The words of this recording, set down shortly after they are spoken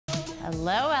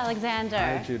Hello, Alexander.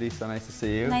 Hi, Judy. So nice to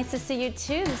see you. Nice to see you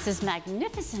too. This is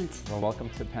magnificent. Well, welcome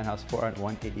to Penthouse 4 at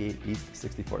 188 East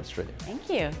 64th Street. Thank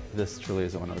you. This truly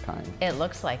is a one of a kind. It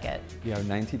looks like it. You have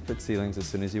 19-foot ceilings as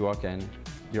soon as you walk in.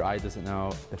 Your eye doesn't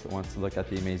know if it wants to look at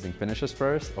the amazing finishes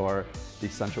first or the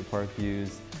Central Park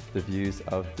views, the views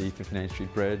of the 59th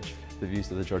Street Bridge, the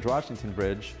views of the George Washington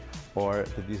Bridge, or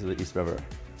the views of the East River.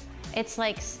 It's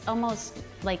like almost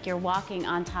like you're walking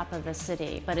on top of the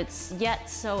city, but it's yet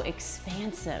so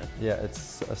expansive. Yeah,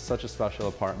 it's such a special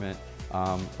apartment.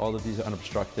 All the views are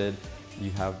unobstructed.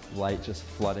 You have light just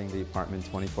flooding the apartment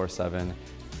 24/7.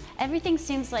 Everything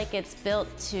seems like it's built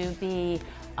to be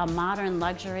a modern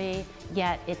luxury,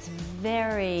 yet it's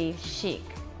very chic.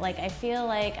 Like, I feel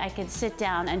like I could sit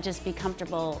down and just be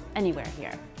comfortable anywhere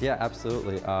here. Yeah,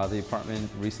 absolutely. The apartment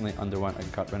recently underwent a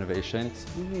gut renovation.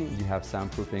 You have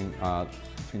soundproofing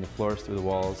between the floors through the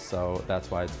walls, so that's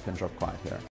why it's pin drop quiet here.